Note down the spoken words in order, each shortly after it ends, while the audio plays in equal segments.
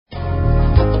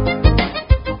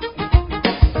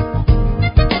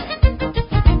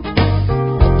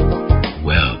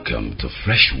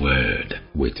Fresh Word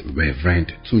with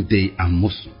Reverend Tunde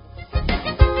Amosu.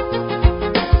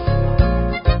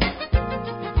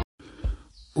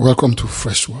 Welcome to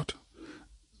Fresh Word.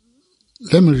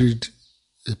 Let me read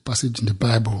a passage in the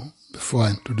Bible before I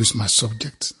introduce my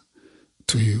subject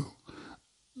to you.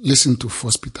 Listen to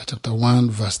 1 Peter chapter 1,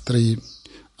 verse 3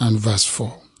 and verse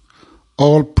 4.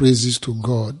 All praises to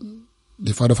God,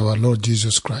 the Father of our Lord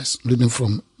Jesus Christ. Reading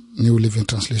from New Living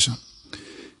Translation.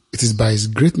 It is by His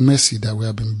great mercy that we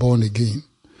have been born again,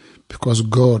 because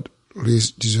God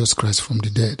raised Jesus Christ from the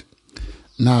dead.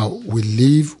 Now we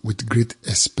live with great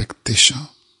expectation.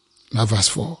 Now verse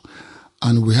 4.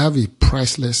 And we have a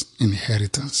priceless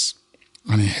inheritance,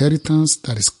 an inheritance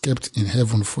that is kept in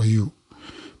heaven for you,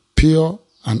 pure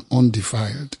and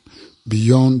undefiled,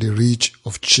 beyond the reach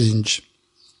of change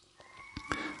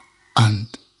and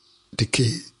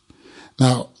decay.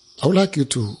 Now, I would like you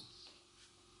to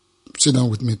sit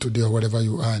down with me today, or wherever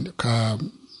you are, in the car,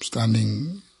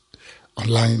 standing, or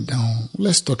lying down.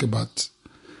 Let's talk about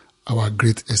our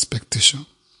great expectation.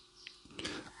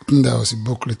 I think there was a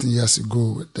book written years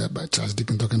ago by Charles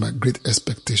Dickens talking about great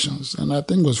expectations, and I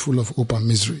think it was full of hope and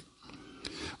misery.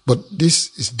 But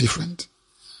this is different.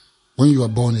 When you are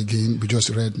born again, we just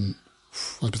read in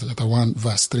 1 Peter chapter 1,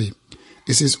 verse 3.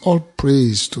 It says, all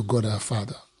praise to God our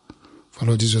Father, for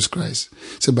Lord Jesus Christ.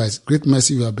 So by His great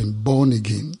mercy you have been born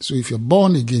again. So if you're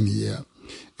born again here,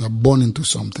 you are born into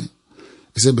something.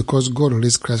 He said, because God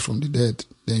raised Christ from the dead,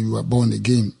 then you are born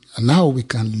again. And now we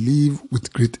can live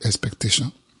with great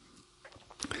expectation.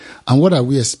 And what are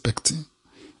we expecting?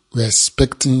 We're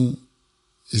expecting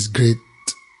His great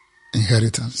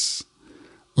inheritance.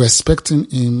 We're expecting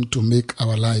Him to make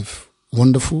our life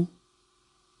wonderful,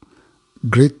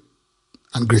 great,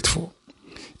 and grateful.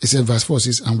 It says, verse 4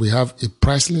 says, and we have a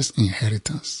priceless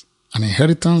inheritance, an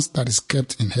inheritance that is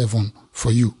kept in heaven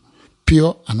for you,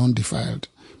 pure and undefiled,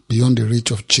 beyond the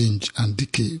reach of change and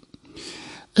decay.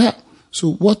 Yeah,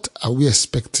 so what are we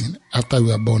expecting after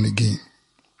we are born again?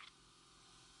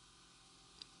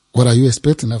 What are you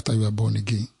expecting after you are born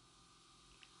again?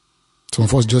 Some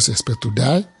of us just expect to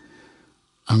die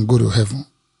and go to heaven.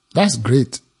 That's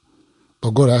great,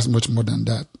 but God has much more than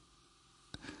that.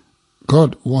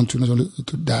 God wants you not only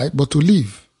to die, but to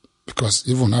live. Because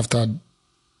even after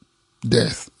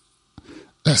death,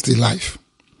 there's still life.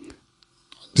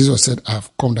 Jesus said, I have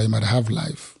come that you might have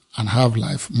life, and have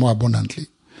life more abundantly.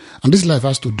 And this life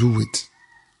has to do with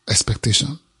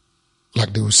expectation.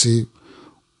 Like they will say,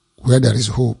 where there is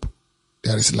hope,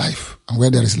 there is life. And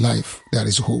where there is life, there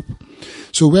is hope.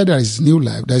 So where there is new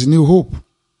life, there is new hope.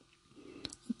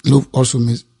 Love also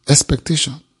means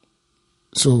expectation.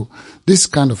 So this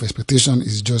kind of expectation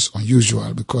is just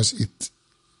unusual because it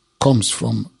comes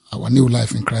from our new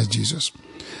life in Christ Jesus.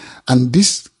 And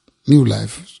this new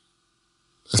life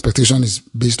expectation is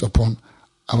based upon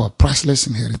our priceless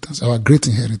inheritance, our great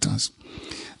inheritance.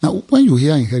 Now, when you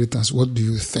hear inheritance, what do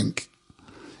you think?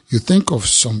 You think of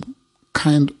some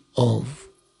kind of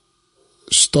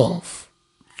stuff,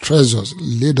 treasures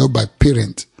laid up by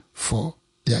parents for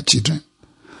their children.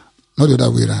 Not the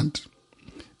other way around.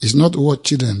 It's not what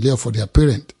children lay up for their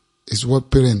parent. It's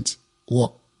what parents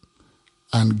work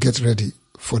and get ready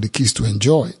for the kids to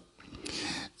enjoy.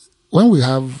 When we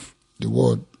have the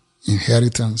word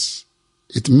inheritance,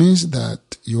 it means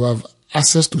that you have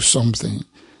access to something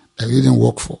that you didn't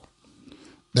work for,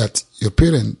 that your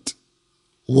parent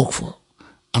work for,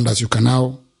 and that you can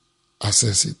now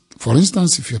access it. For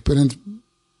instance, if your parents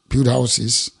build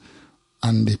houses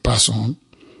and they pass on,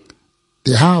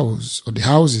 the house or the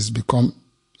houses become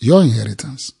your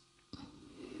inheritance.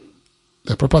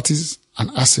 The properties and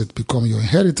assets become your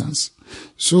inheritance.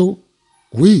 So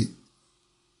we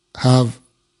have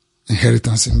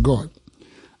inheritance in God.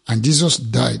 And Jesus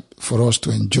died for us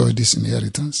to enjoy this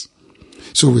inheritance.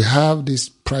 So we have this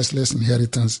priceless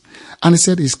inheritance. And He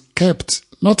said it's kept,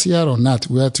 not here on earth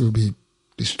where it will be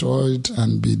destroyed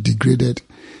and be degraded.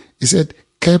 He said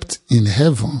kept in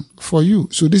heaven for you.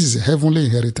 So this is a heavenly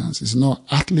inheritance. It's not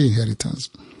earthly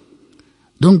inheritance.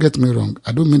 Don't get me wrong.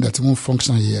 I don't mean that it won't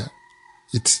function here.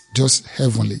 It's just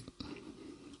heavenly.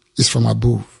 It's from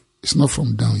above. It's not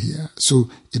from down here. So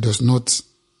it does not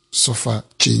suffer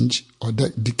change or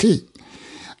decay.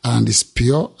 And it's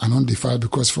pure and undefiled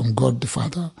because from God the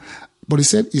Father. But He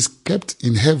said it's kept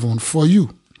in heaven for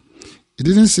you. He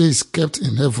didn't say it's kept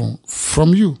in heaven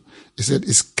from you. He said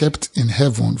it's kept in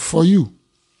heaven for you.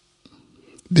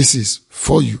 This is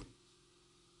for you,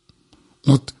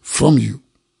 not from you.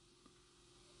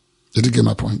 Did you get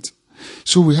my point?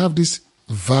 So we have this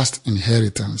vast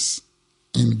inheritance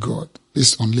in God,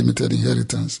 this unlimited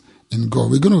inheritance in God.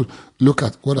 We're going to look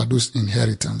at what are those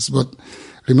inheritance. But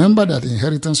Remember that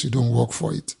inheritance, you don't work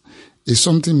for it. It's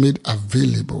something made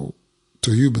available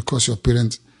to you because your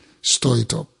parents store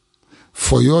it up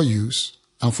for your use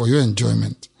and for your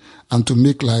enjoyment and to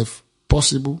make life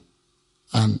possible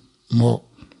and more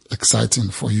exciting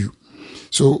for you.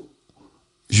 So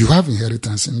you have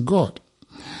inheritance in God.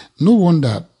 No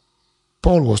wonder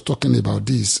Paul was talking about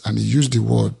this and he used the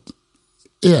word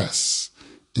heirs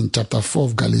in chapter 4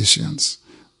 of Galatians.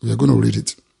 We are going to read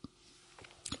it.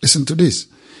 Listen to this.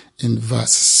 In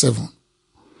verse 7,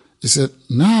 he said,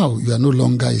 now you are no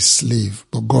longer a slave,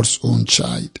 but God's own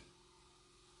child.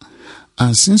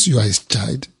 And since you are his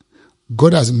child,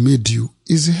 God has made you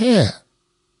his heir.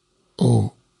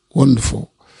 Oh,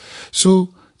 wonderful. So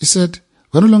he said,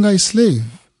 we're no longer a slave.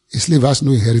 A slave has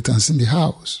no inheritance in the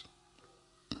house.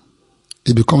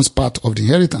 It becomes part of the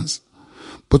inheritance.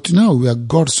 But now we are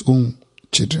God's own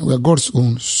children. We are God's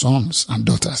own sons and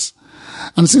daughters.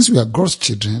 And since we are God's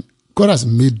children, God has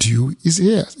made you his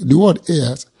heirs. The word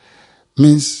heirs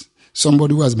means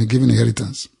somebody who has been given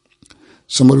inheritance.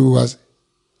 Somebody who has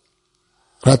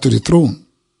right to the throne,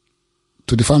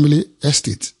 to the family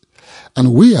estate.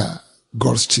 And we are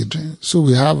God's children. So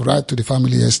we have right to the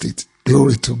family estate.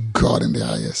 Glory to God in the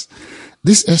highest.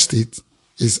 This estate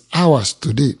is ours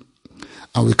today,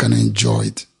 and we can enjoy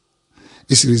it.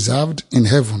 It's reserved in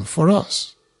heaven for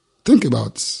us. Think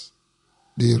about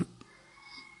the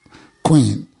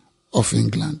Queen of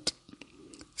England.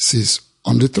 She's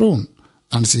on the throne,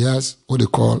 and she has what they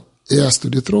call heirs to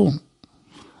the throne.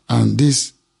 And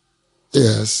these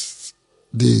heirs,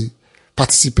 they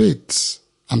participate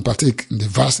and partake in the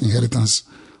vast inheritance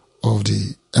of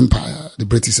the empire, the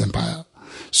British Empire.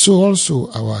 So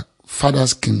also our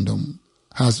Father's kingdom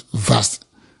has vast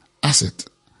asset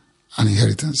and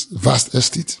inheritance, vast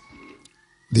estate,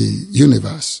 the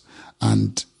universe,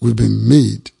 and we've been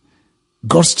made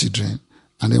God's children,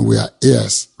 and then we are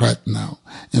heirs right now.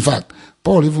 In fact,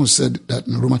 Paul even said that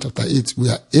in Romans chapter 8, we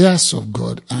are heirs of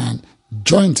God and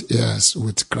joint heirs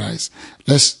with Christ.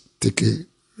 Let's take a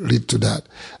read to that.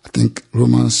 I think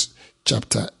Romans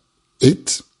chapter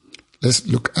 8, let's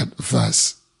look at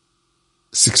verse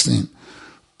 16.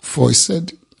 For he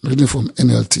said, reading from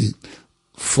NLT,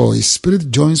 for his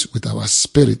spirit joins with our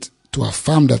spirit to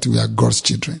affirm that we are God's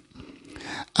children.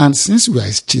 And since we are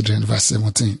his children, verse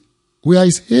 17, we are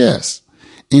his heirs.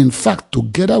 In fact,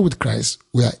 together with Christ,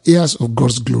 we are heirs of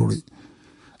God's glory.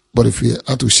 But if we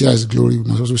are to share his glory, we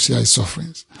must also share his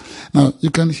sufferings. Now, you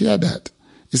can hear that.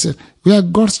 He said, we are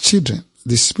God's children.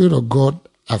 The Spirit of God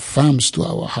affirms to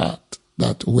our heart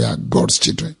that we are God's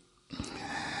children.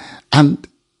 And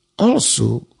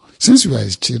also, since we are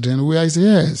his children, we are his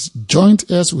heirs, joint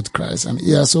heirs with Christ and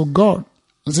heirs of God.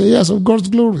 It's the heirs of God's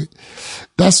glory.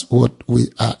 That's what we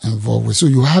are involved with. So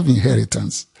you have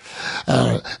inheritance.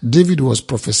 David was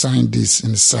prophesying this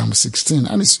in Psalm 16,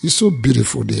 and it's so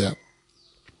beautiful there.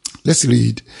 Let's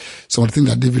read some of the things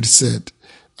that David said.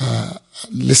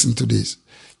 Listen to this.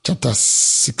 Chapter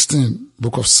 16,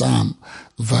 book of Psalm,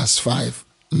 verse 5.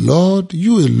 Lord,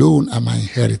 you alone are my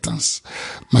inheritance,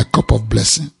 my cup of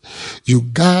blessing. You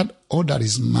guard all that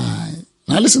is mine.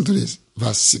 Now listen to this,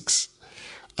 verse 6.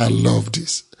 I love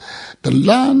this. The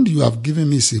land you have given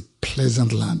me is a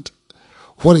pleasant land.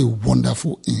 What a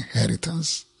wonderful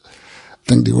inheritance. I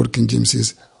think the Old King James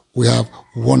says, we have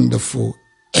wonderful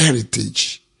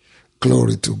heritage.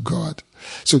 Glory to God.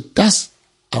 So that's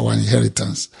our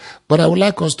inheritance. But I would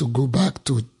like us to go back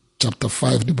to chapter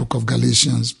 5, the book of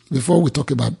Galatians, before we talk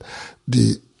about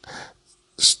the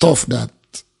stuff that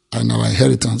are in our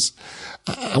inheritance.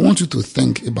 I want you to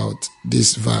think about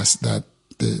this verse that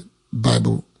the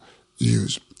Bible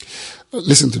used.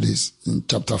 Listen to this in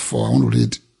chapter 4. I want to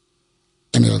read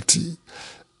NLT.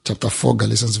 Chapter 4,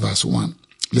 Galatians verse 1.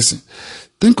 Listen.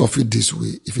 Think of it this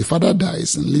way. If a father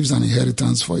dies and leaves an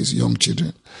inheritance for his young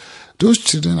children, those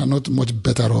children are not much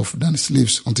better off than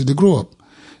slaves until they grow up,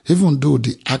 even though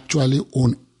they actually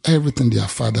own everything their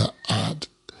father had.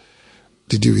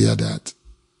 Did you hear that?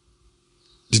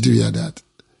 Did you hear that?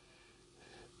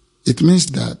 It means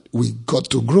that we got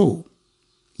to grow.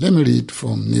 Let me read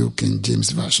from New King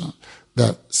James Version,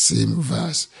 that same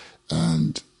verse,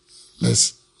 and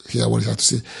let's hear what it has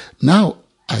to say. Now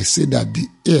I say that the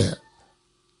heir,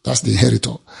 that's the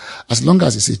inheritor, as long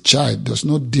as he's a child, does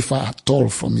not differ at all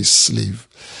from his slave,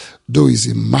 though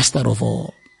he's a master of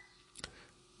all,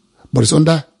 but is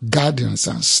under guardians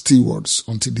and stewards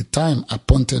until the time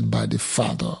appointed by the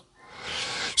father.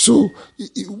 So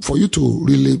for you to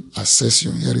really assess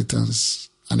your inheritance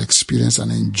and experience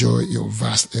and enjoy your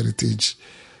vast heritage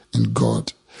in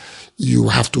God, you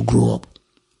have to grow up.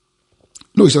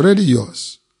 No, it's already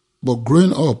yours, but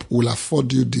growing up will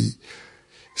afford you the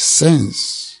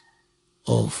sense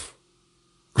of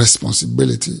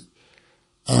responsibility,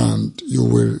 and you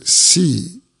will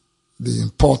see the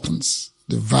importance,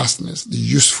 the vastness, the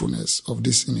usefulness of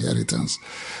this inheritance.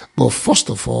 But first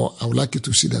of all, I would like you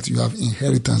to see that you have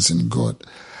inheritance in God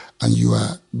and you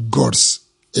are God's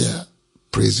heir.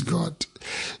 Praise God.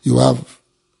 You have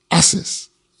access.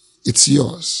 It's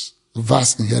yours.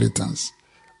 Vast inheritance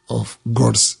of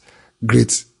God's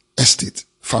great estate,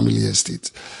 family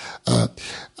estate. I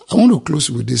want to close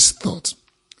with this thought,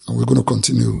 and we're going to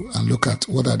continue and look at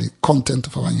what are the content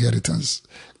of our inheritance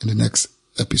in the next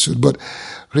episode. But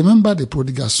remember the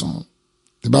prodigal son.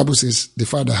 The Bible says the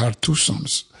father had 2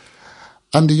 sons,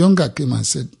 and the younger came and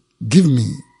said, "Give me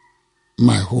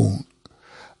my own."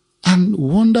 And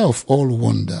wonder of all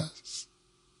wonders,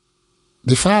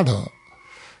 the father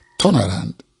turned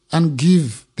around and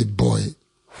gave the boy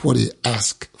what he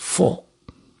asked for.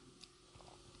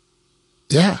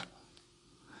 Yeah.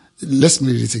 Let's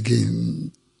read it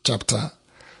again. Chapter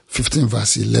 15,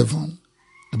 verse 11,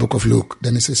 the book of Luke.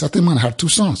 Then it says, certain man had 2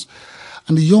 sons,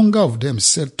 and the younger of them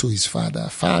said to his father,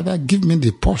 "Father, give me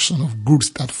the portion of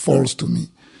goods that falls to me."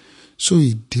 So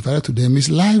he divided to them his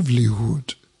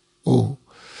livelihood. Oh,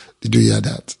 did you hear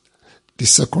that? The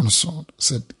second son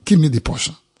said, "Give me the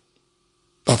portion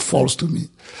that falls to me."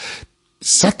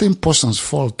 Certain portions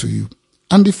fall to you.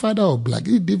 And the father of black,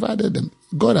 he divided them.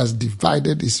 God has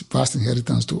divided his vast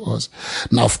inheritance to us.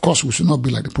 Now, of course, we should not be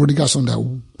like the prodigal son that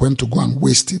went to go and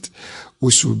waste it.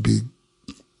 We should be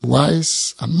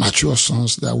wise and mature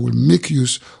sons that will make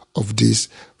use of this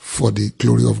for the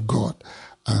glory of God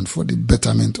and for the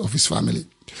betterment of his family.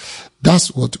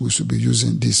 That's what we should be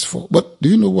using this for. But do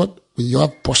you know what? You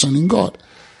have portion in God.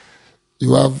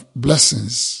 You have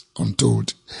blessings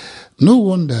untold. No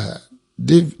wonder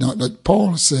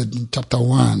Paul said in chapter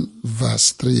 1,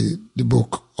 verse 3, the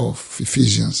book of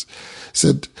Ephesians,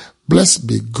 said, "Blessed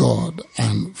be God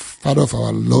and Father of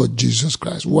our Lord Jesus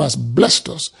Christ, who has blessed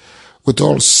us with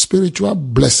all spiritual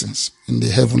blessings in the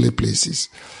heavenly places."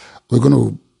 We're going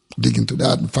to dig into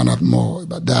that and find out more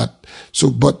about that.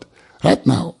 But right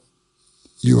now,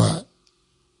 you are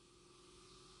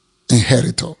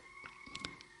inheritor.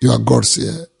 You are God's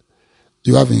heir.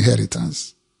 You have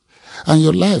inheritance. And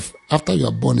your life after you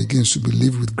are born again should be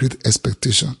lived with great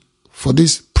expectation for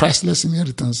this priceless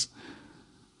inheritance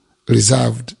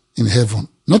reserved in heaven.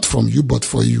 Not from you, but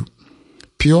for you.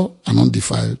 Pure and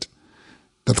undefiled,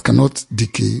 that cannot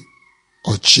decay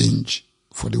or change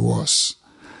for the worse.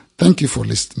 Thank you for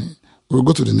listening. We'll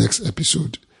go to the next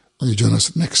episode when you join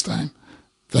us next time.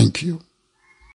 Thank you.